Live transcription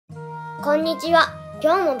こんにちは。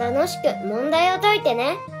今日も楽しく問題を解いて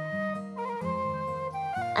ね。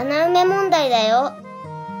穴埋め問題だよ。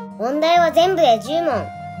問題は全部で10問。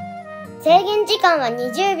制限時間は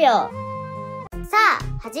20秒。さ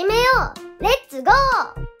あ、始めよう。レッツゴ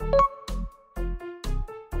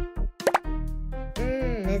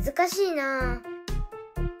ー。難しいな。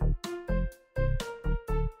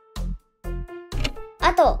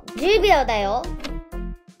あと10秒だよ。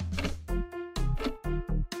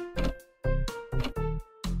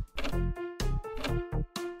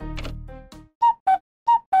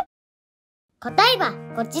答えは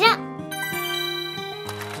こちら。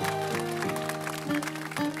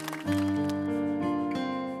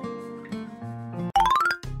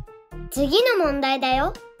次の問題だ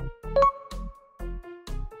よ。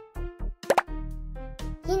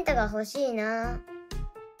ヒントが欲しいな。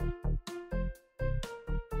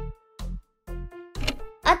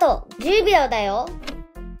あと10秒だよ。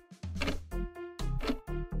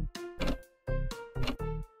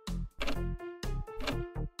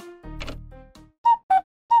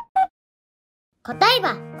答え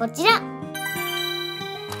はこちら。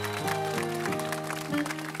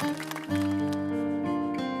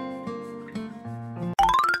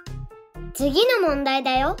次の問題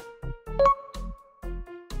だよ。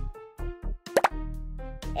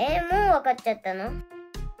もうわかっちゃったの？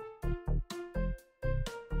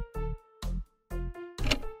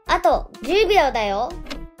あと10秒だよ。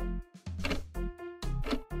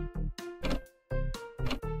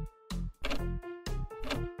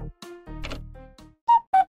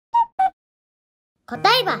答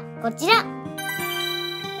えはこちら。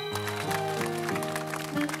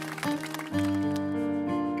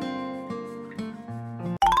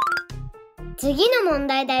次の問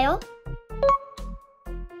題だよ。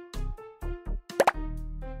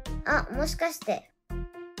もしかして。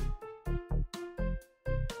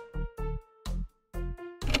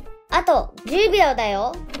あと10秒だ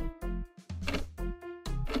よ。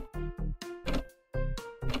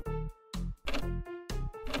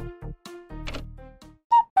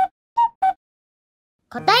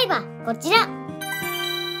答えはこちら。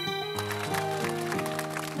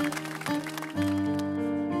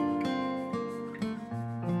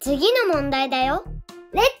次の問題だよ。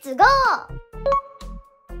レッツゴー。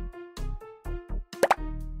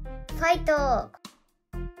ファイト。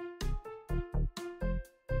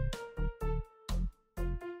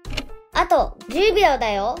あと10秒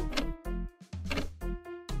だよ。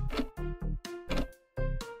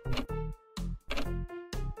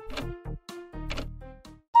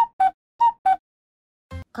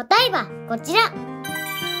答えはこちら。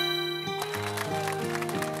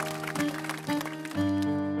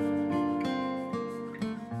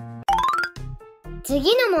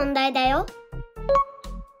次の問題だよ。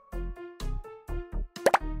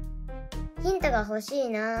ヒントが欲しい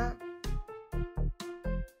な。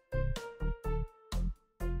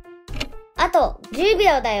あと10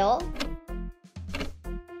秒だよ。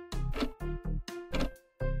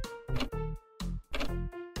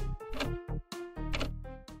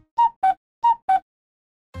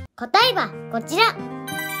答えはこちら。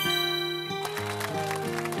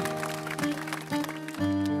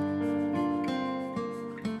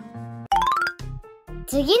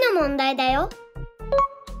次の問題だよ。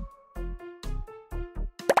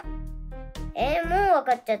もうわ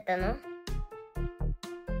かっちゃったの？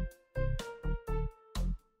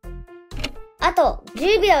あと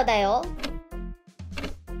10秒だよ。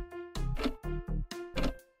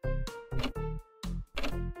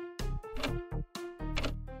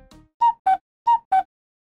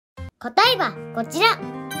答えはこちら。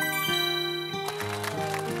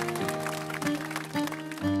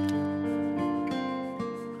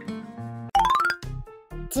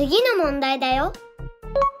次の問題だよ。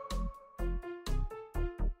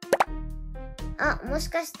もし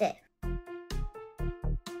かして。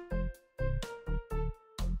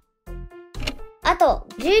あと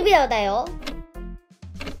10秒だよ。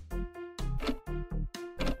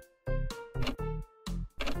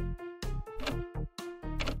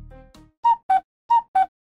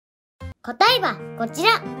答えはこち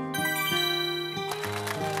ら。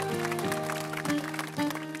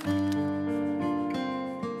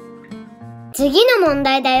次の問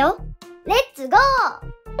題だよ。レッツゴ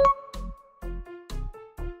ー。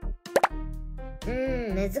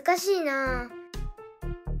難しいな。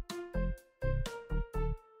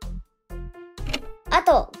あ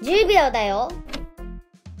と10秒だよ。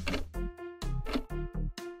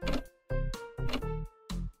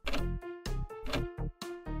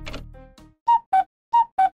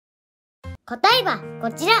答えは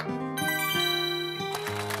こちら。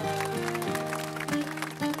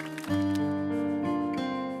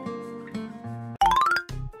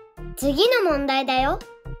次の問題だよ。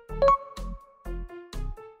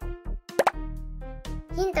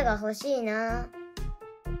ヒントが欲しいな。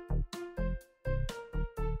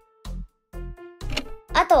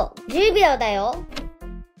あと10秒だよ。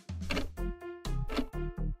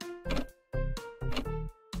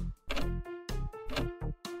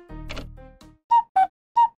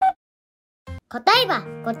答えは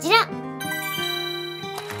こちら。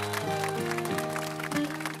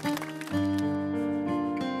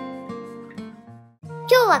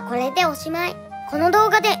今日はこれでおしまい。この動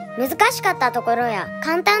画で難しかったところや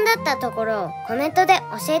簡単だったところをコメントで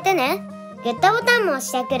教えてね。グッドボタンも押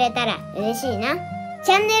してくれたら嬉しいな。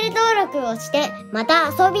チャンネル登録をしてまた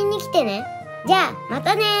遊びに来てね。じゃあま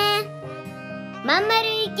たねー。まんまる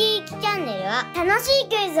いきいきチャンネルは楽しい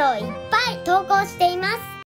クイズをいっぱい投稿しています。